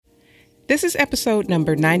This is episode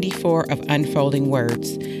number 94 of Unfolding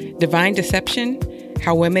Words, Divine Deception,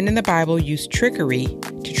 How Women in the Bible Use Trickery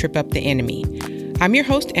to Trip Up the Enemy. I'm your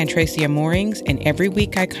host, Antracia Moorings, and every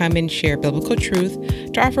week I come and share biblical truth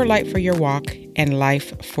to offer light for your walk and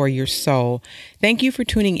life for your soul. Thank you for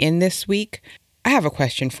tuning in this week. I have a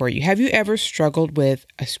question for you. Have you ever struggled with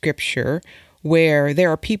a scripture where there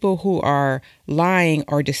are people who are lying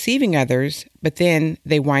or deceiving others, but then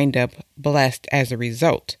they wind up blessed as a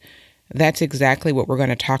result? That's exactly what we're going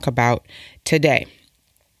to talk about today.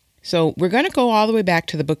 So we're going to go all the way back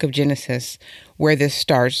to the book of Genesis, where this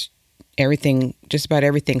starts. Just about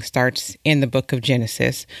everything starts in the book of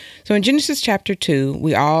Genesis. So in Genesis chapter 2,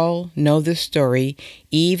 we all know this story.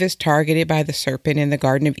 Eve is targeted by the serpent in the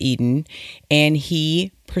Garden of Eden, and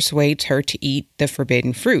he persuades her to eat the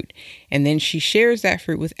forbidden fruit. And then she shares that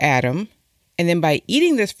fruit with Adam. And then by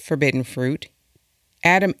eating this forbidden fruit,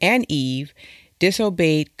 Adam and Eve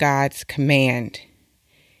disobeyed God's command.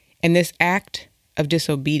 And this act of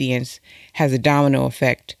disobedience has a domino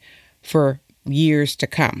effect for years to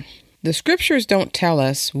come. The scriptures don't tell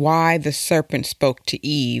us why the serpent spoke to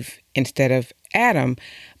Eve instead of Adam,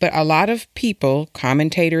 but a lot of people,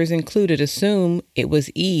 commentators included, assume it was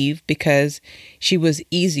Eve because she was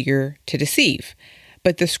easier to deceive.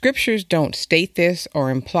 But the scriptures don't state this or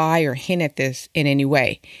imply or hint at this in any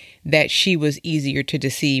way, that she was easier to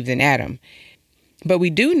deceive than Adam. But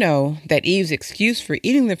we do know that Eve's excuse for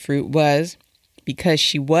eating the fruit was because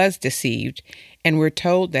she was deceived, and we're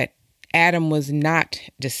told that Adam was not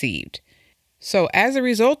deceived. So as a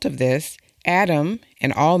result of this, Adam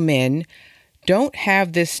and all men don't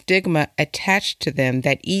have this stigma attached to them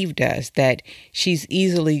that Eve does, that she's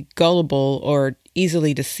easily gullible or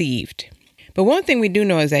easily deceived. But one thing we do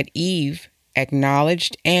know is that Eve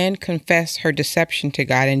acknowledged and confessed her deception to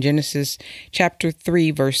God in Genesis chapter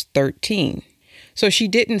 3, verse 13. So she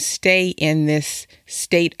didn't stay in this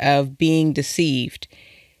state of being deceived.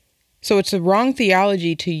 So it's a wrong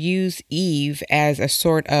theology to use Eve as a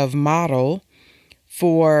sort of model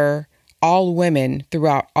for all women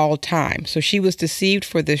throughout all time. So she was deceived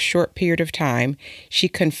for this short period of time. She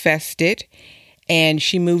confessed it and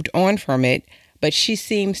she moved on from it, but she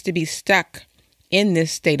seems to be stuck in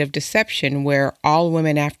this state of deception where all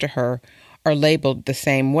women after her are labeled the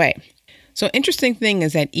same way. So interesting thing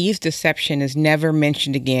is that Eve's deception is never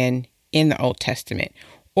mentioned again in the Old Testament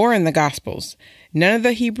or in the Gospels. None of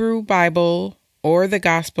the Hebrew Bible or the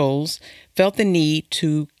Gospels felt the need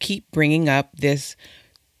to keep bringing up this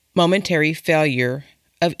momentary failure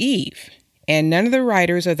of Eve. And none of the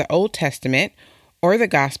writers of the Old Testament or the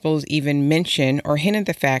Gospels even mention or hint at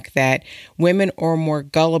the fact that women are more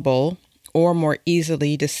gullible or more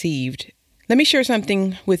easily deceived. Let me share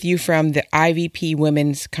something with you from the IVP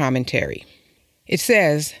Women's Commentary. It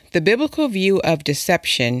says, the biblical view of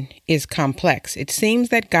deception is complex. It seems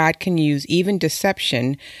that God can use even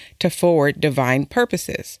deception to forward divine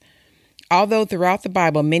purposes. Although throughout the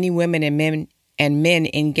Bible, many women and men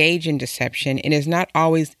engage in deception, it is not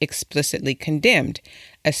always explicitly condemned,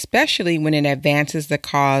 especially when it advances the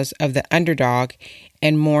cause of the underdog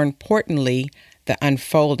and, more importantly, the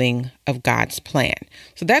unfolding of God's plan.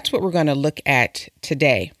 So that's what we're going to look at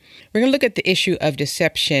today. We're going to look at the issue of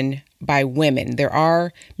deception by women. There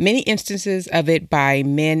are many instances of it by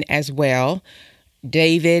men as well.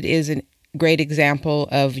 David is a great example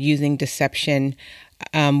of using deception.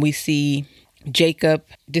 We see Jacob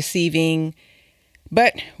deceiving,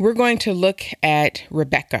 but we're going to look at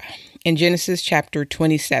Rebekah in Genesis chapter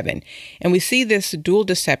 27. And we see this dual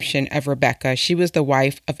deception of Rebekah. She was the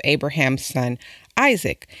wife of Abraham's son,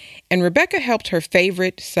 Isaac. And Rebekah helped her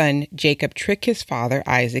favorite son, Jacob, trick his father,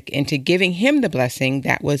 Isaac, into giving him the blessing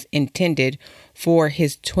that was intended for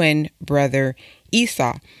his twin brother,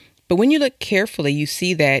 Esau. But when you look carefully, you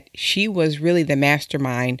see that she was really the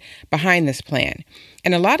mastermind behind this plan.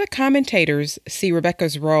 And a lot of commentators see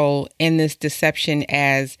Rebekah's role in this deception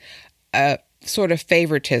as a sort of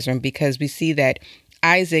favoritism, because we see that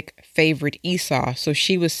Isaac favored Esau, so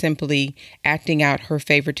she was simply acting out her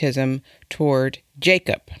favoritism toward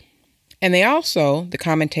Jacob. And they also, the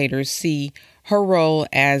commentators, see her role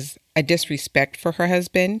as a disrespect for her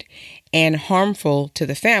husband and harmful to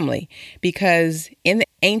the family, because in the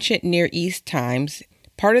ancient Near East times,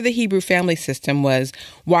 part of the Hebrew family system was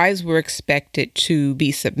wives were expected to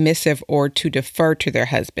be submissive or to defer to their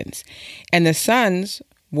husbands, and the sons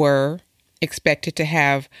were expected to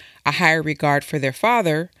have a higher regard for their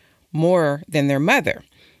father more than their mother.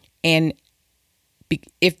 And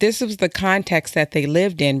if this was the context that they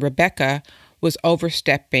lived in, Rebekah was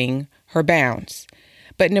overstepping her bounds.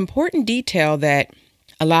 But an important detail that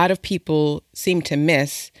a lot of people seem to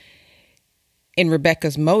miss in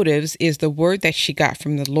Rebekah's motives is the word that she got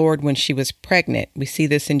from the Lord when she was pregnant. We see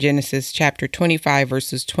this in Genesis chapter 25,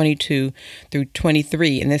 verses 22 through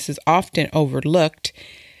 23, and this is often overlooked.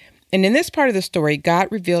 And in this part of the story, God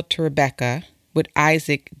revealed to Rebekah what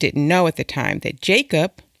Isaac didn't know at the time, that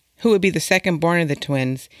Jacob, who would be the second born of the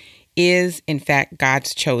twins, is in fact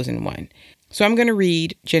God's chosen one. So I'm going to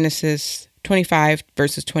read Genesis 25,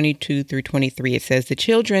 verses 22 through 23. It says, "The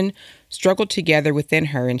children struggled together within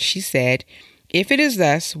her, and she said, 'If it is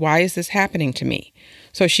thus, why is this happening to me?'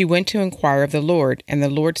 So she went to inquire of the Lord, and the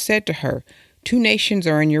Lord said to her, 'Two nations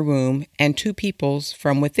are in your womb, and two peoples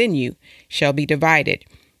from within you shall be divided.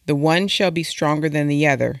 The one shall be stronger than the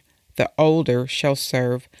other. The older shall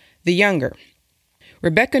serve the younger.'"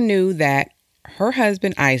 Rebekah knew that her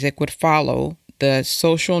husband Isaac would follow the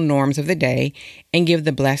social norms of the day and give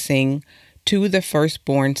the blessing to the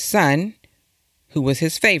firstborn son, who was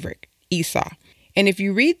his favorite, Esau. And if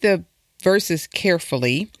you read the verses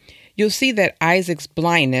carefully, you'll see that Isaac's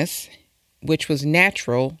blindness, which was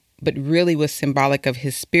natural, but really was symbolic of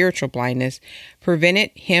his spiritual blindness, prevented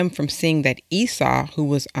him from seeing that Esau, who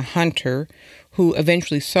was a hunter, who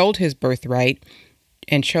eventually sold his birthright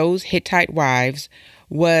and chose Hittite wives,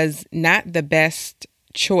 was not the best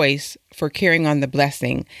choice for carrying on the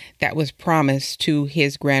blessing that was promised to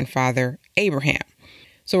his grandfather Abraham.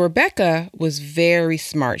 So Rebekah was very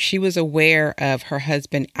smart. She was aware of her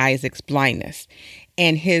husband Isaac's blindness,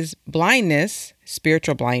 and his blindness,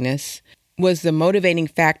 spiritual blindness, was the motivating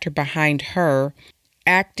factor behind her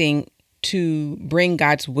acting to bring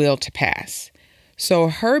God's will to pass. So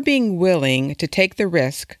her being willing to take the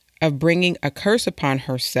risk of bringing a curse upon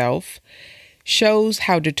herself shows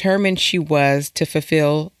how determined she was to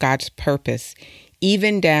fulfill God's purpose,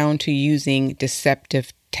 even down to using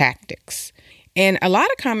deceptive tactics. And a lot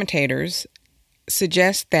of commentators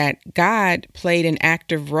suggest that God played an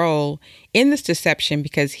active role in this deception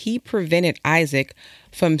because he prevented Isaac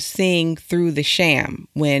from seeing through the sham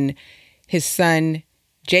when his son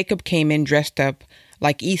Jacob came in dressed up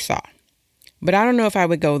like Esau. But I don't know if I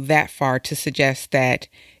would go that far to suggest that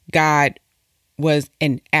God was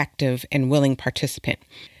an active and willing participant.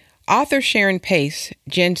 Author Sharon Pace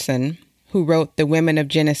Jensen, who wrote The Women of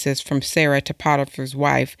Genesis from Sarah to Potiphar's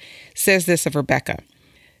Wife, says this of Rebekah.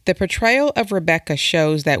 "The portrayal of Rebekah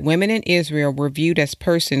shows that women in Israel were viewed as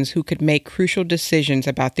persons who could make crucial decisions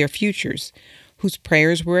about their futures, whose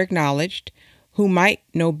prayers were acknowledged, who might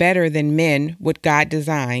know better than men what God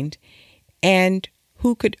designed, and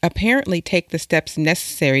who could apparently take the steps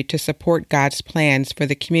necessary to support God's plans for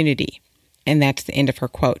the community." And that's the end of her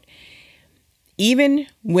quote. Even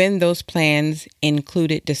when those plans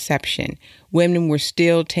included deception, women were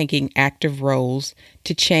still taking active roles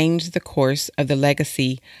to change the course of the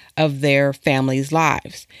legacy of their families'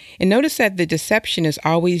 lives. And notice that the deception is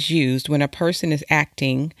always used when a person is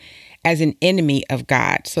acting as an enemy of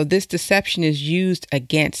God. So this deception is used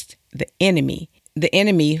against the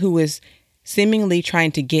enemy who is seemingly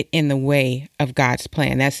trying to get in the way of God's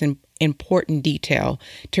plan. That's an important detail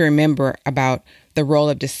to remember about the role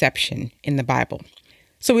of deception in the Bible.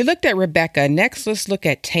 So we looked at Rebekah. Next, let's look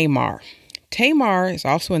at Tamar. Tamar is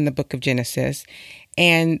also in the book of Genesis,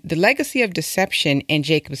 and the legacy of deception in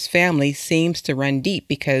Jacob's family seems to run deep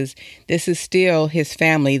because this is still his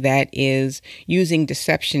family that is using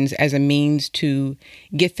deceptions as a means to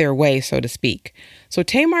get their way, so to speak. So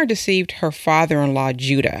Tamar deceived her father-in-law,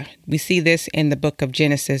 Judah. We see this in the book of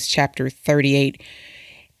Genesis, chapter 38.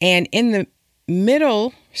 And in the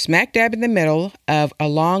middle, smack dab in the middle of a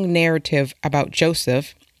long narrative about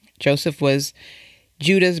Joseph. Joseph was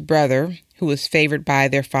Judah's brother who was favored by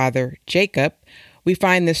their father Jacob. We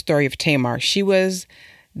find this story of Tamar. She was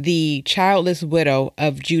the childless widow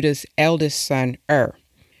of Judah's eldest son,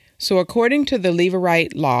 So according to the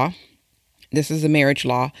Levirate law, this is a marriage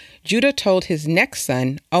law, Judah told his next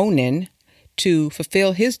son, Onan, to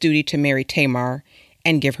fulfill his duty to marry Tamar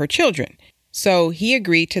and give her children. So he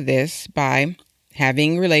agreed to this by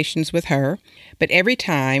having relations with her, but every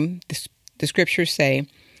time, the scriptures say,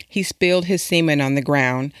 he spilled his semen on the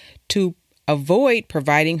ground to avoid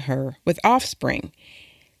providing her with offspring.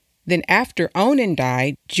 Then after Onan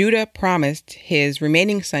died, Judah promised his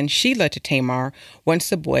remaining son Shelah to Tamar once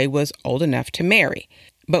the boy was old enough to marry.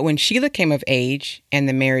 But when Shelah came of age and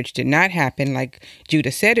the marriage did not happen like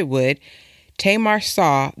Judah said it would, Tamar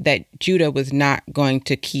saw that Judah was not going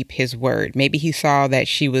to keep his word. Maybe he saw that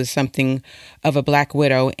she was something of a black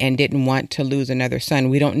widow and didn't want to lose another son.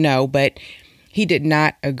 We don't know, but he did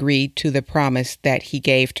not agree to the promise that he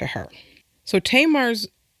gave to her. So Tamar's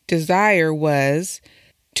desire was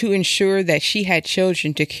to ensure that she had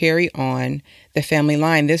children to carry on the family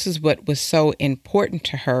line, this is what was so important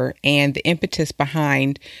to her and the impetus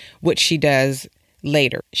behind what she does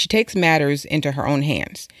later. She takes matters into her own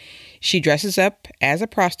hands. She dresses up as a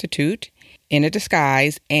prostitute in a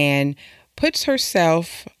disguise and puts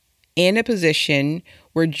herself in a position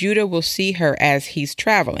where Judah will see her as he's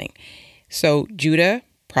traveling. So Judah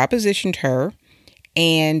propositioned her,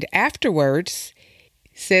 and afterwards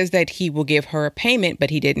says that he will give her a payment, but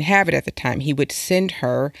he didn't have it at the time. He would send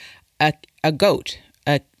her a goat,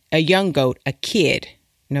 a young goat, a kid.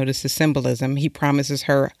 Notice the symbolism. He promises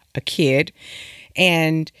her a kid.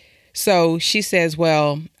 And so she says,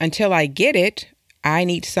 well, until I get it, I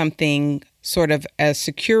need something sort of as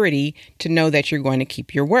security to know that you're going to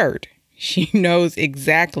keep your word. She knows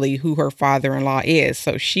exactly who her father-in-law is,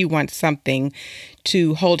 so she wants something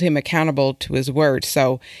to hold him accountable to his word.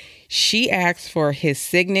 So she asks for his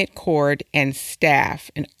signet cord and staff,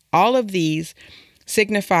 and all of these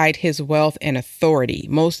signified his wealth and authority.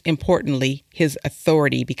 Most importantly, his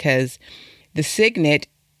authority, because the signet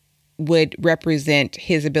would represent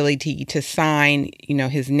his ability to sign,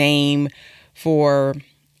 his name for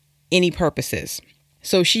any purposes.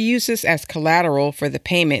 So she used this as collateral for the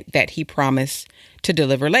payment that he promised to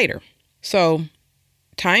deliver later. So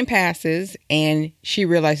time passes and she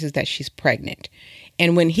realizes that she's pregnant.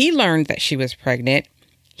 And when he learned that she was pregnant,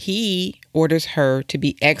 he orders her to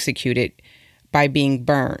be executed by being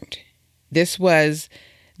burned. This was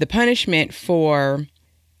the punishment for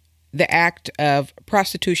the act of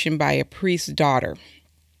prostitution by a priest's daughter.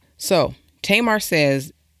 So Tamar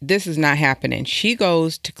says, this is not happening. She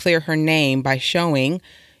goes to clear her name by showing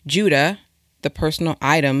Judah the personal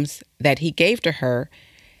items that he gave to her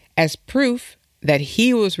as proof that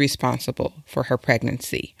he was responsible for her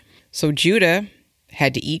pregnancy. So Judah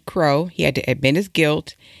had to eat crow. He had to admit his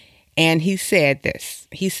guilt. And he said this.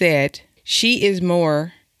 He said, she is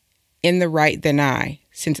more in the right than I,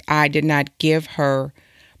 since I did not give her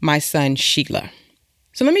my son Shelah.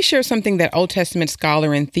 So let me share something that Old Testament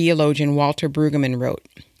scholar and theologian Walter Brueggemann wrote.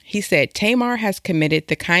 He said, Tamar has committed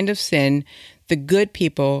the kind of sin the good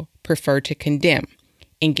people prefer to condemn,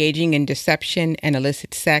 engaging in deception and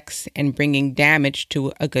illicit sex and bringing damage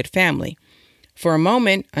to a good family. For a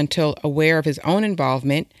moment, until aware of his own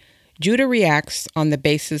involvement, Judah reacts on the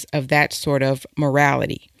basis of that sort of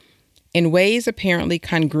morality. In ways apparently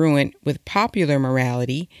congruent with popular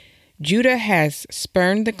morality, Judah has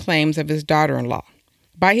spurned the claims of his daughter-in-law.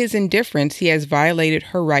 By his indifference, he has violated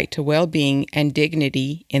her right to well-being and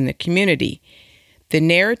dignity in the community. The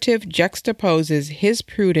narrative juxtaposes his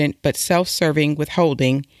prudent but self-serving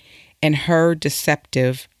withholding and her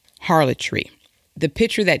deceptive harlotry. The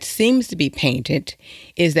picture that seems to be painted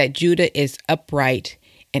is that Judah is upright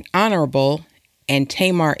and honorable, and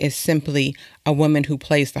Tamar is simply a woman who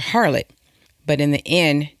plays the harlot. But in the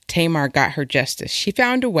end, Tamar got her justice. She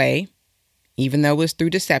found a way, even though it was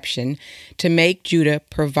through deception, to make Judah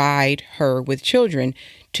provide her with children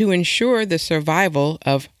to ensure the survival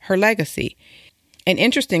of her legacy. And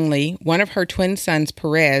interestingly, one of her twin sons,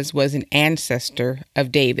 Perez, was an ancestor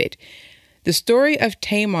of David. The story of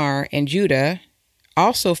Tamar and Judah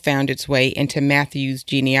also found its way into Matthew's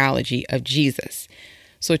genealogy of Jesus.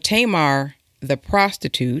 So Tamar, the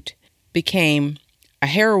prostitute, became a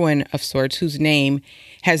heroine of sorts whose name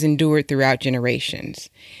has endured throughout generations.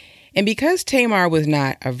 And because Tamar was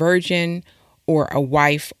not a virgin or a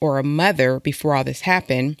wife or a mother before all this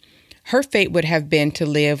happened, her fate would have been to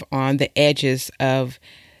live on the edges of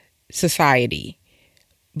society.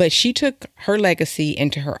 But she took her legacy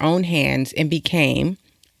into her own hands and became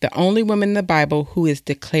the only woman in the Bible who is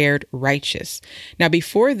declared righteous. Now,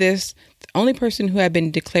 before this, the only person who had been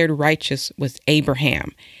declared righteous was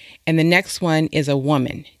Abraham. And the next one is a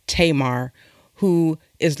woman, Tamar, who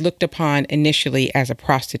is looked upon initially as a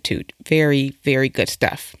prostitute. Very, very good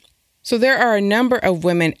stuff. So there are a number of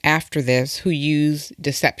women after this who use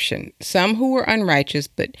deception, some who were unrighteous,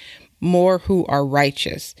 but more who are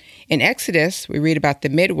righteous. In Exodus, we read about the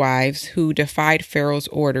midwives who defied Pharaoh's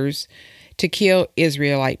orders to kill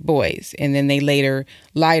Israelite boys, and then they later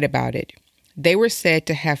lied about it. They were said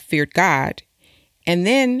to have feared God, and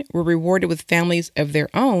then were rewarded with families of their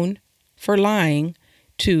own for lying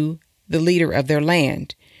to the leader of their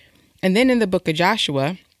land. And then in the book of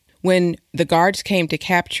Joshua, when the guards came to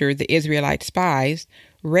capture the Israelite spies,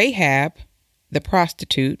 Rahab, the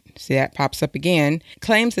prostitute, see that pops up again,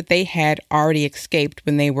 claims that they had already escaped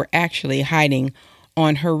when they were actually hiding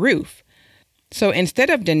on her roof. So instead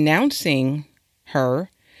of denouncing her,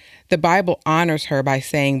 the Bible honors her by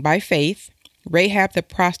saying, by faith, Rahab the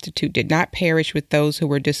prostitute did not perish with those who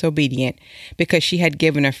were disobedient because she had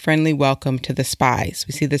given a friendly welcome to the spies.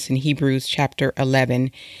 We see this in Hebrews chapter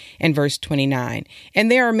 11 and verse 29.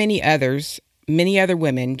 And there are many other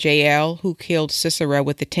women. Jael, who killed Sisera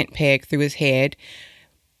with a tent peg through his head,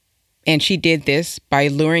 and she did this by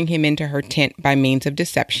luring him into her tent by means of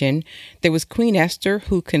deception. There was Queen Esther,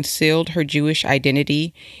 who concealed her Jewish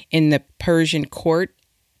identity in the Persian court.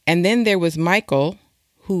 And then there was Michal,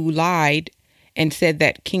 who lied and said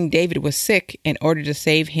that King David was sick in order to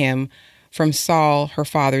save him from Saul, her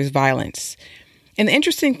father's violence. And the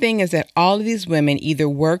interesting thing is that all of these women either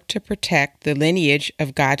worked to protect the lineage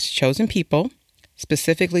of God's chosen people,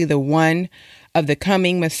 specifically the one of the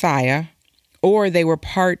coming Messiah, or they were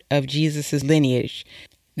part of Jesus' lineage.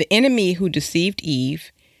 The enemy who deceived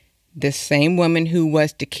Eve, the same woman who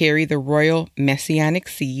was to carry the royal messianic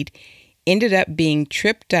seed, ended up being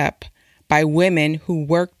tripped up by women who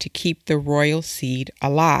worked to keep the royal seed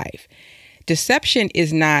alive. Deception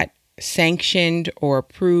is not sanctioned or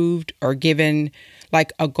approved or given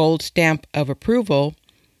like a gold stamp of approval,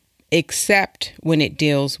 except when it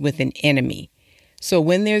deals with an enemy. So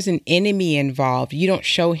when there's an enemy involved, you don't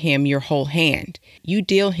show him your whole hand. You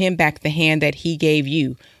deal him back the hand that he gave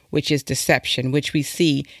you, which is deception, which we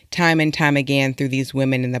see time and time again through these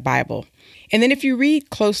women in the Bible. And then if you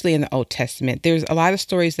read closely in the Old Testament, there's a lot of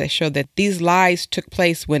stories that show that these lies took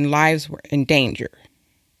place when lives were in danger.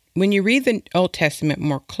 When you read the Old Testament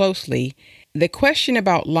more closely, the question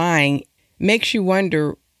about lying makes you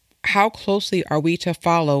wonder, how closely are we to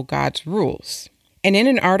follow God's rules? And in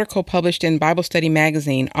an article published in Bible Study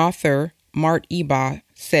Magazine, author Mart Ebaugh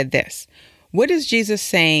said this: "What is Jesus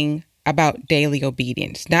saying about daily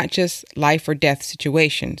obedience, not just life or death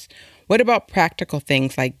situations? What about practical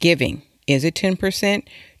things like giving? Is it 10%?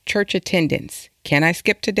 Church attendance? Can I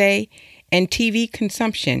skip today? And TV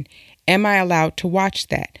consumption? Am I allowed to watch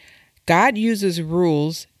that?" God uses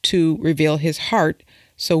rules to reveal his heart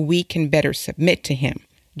so we can better submit to him.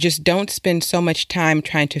 Just don't spend so much time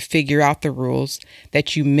trying to figure out the rules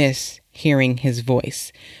that you miss hearing his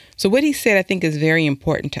voice. So what he said, I think, is very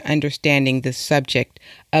important to understanding the subject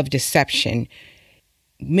of deception.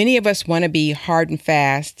 Many of us want to be hard and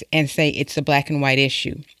fast and say it's a black and white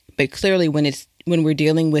issue. But clearly when we're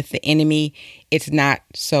dealing with the enemy, it's not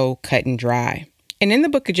so cut and dry. And in the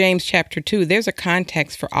book of James chapter 2, there's a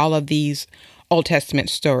context for all of these Old Testament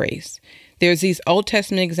stories. There's these Old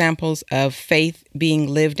Testament examples of faith being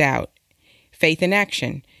lived out, faith in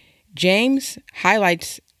action. James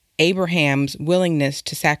highlights Abraham's willingness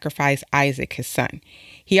to sacrifice Isaac, his son.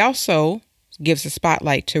 He also gives a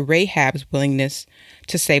spotlight to Rahab's willingness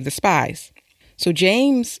to save the spies. So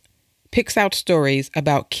James picks out stories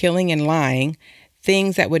about killing and lying,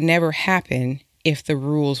 things that would never happen if the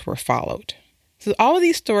rules were followed. So all of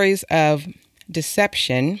these stories of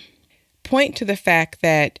deception point to the fact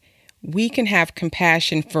that we can have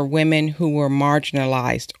compassion for women who were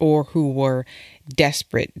marginalized or who were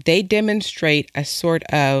desperate. They demonstrate a sort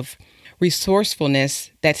of resourcefulness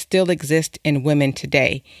that still exists in women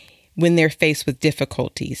today when they're faced with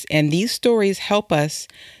difficulties. And these stories help us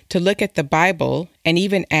to look at the Bible and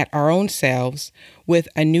even at our own selves with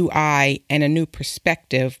a new eye and a new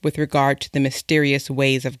perspective with regard to the mysterious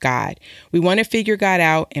ways of God. We want to figure God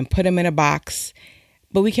out and put him in a box,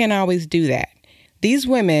 but we can't always do that. These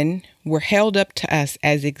women were held up to us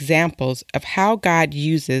as examples of how God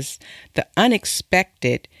uses the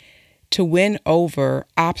unexpected to win over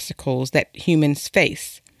obstacles that humans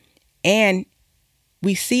face. And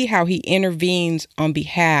we see how he intervenes on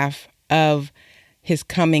behalf of his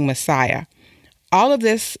coming Messiah. All of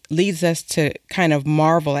this leads us to kind of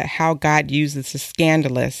marvel at how God uses the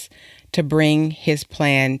scandalous to bring his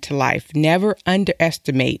plan to life. Never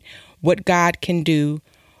underestimate what God can do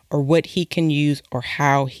or what he can use or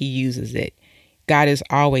how he uses it. God is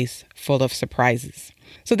always full of surprises.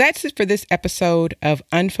 So that's it for this episode of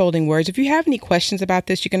Unfolding Words. If you have any questions about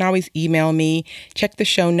this, you can always email me. Check the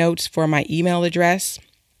show notes for my email address.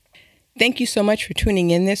 Thank you so much for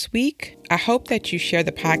tuning in this week. I hope that you share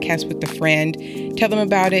the podcast with a friend. Tell them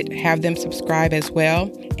about it. Have them subscribe as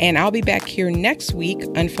well. And I'll be back here next week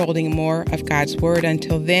unfolding more of God's Word.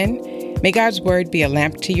 Until then, may God's Word be a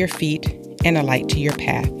lamp to your feet and a light to your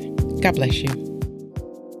path. God bless you.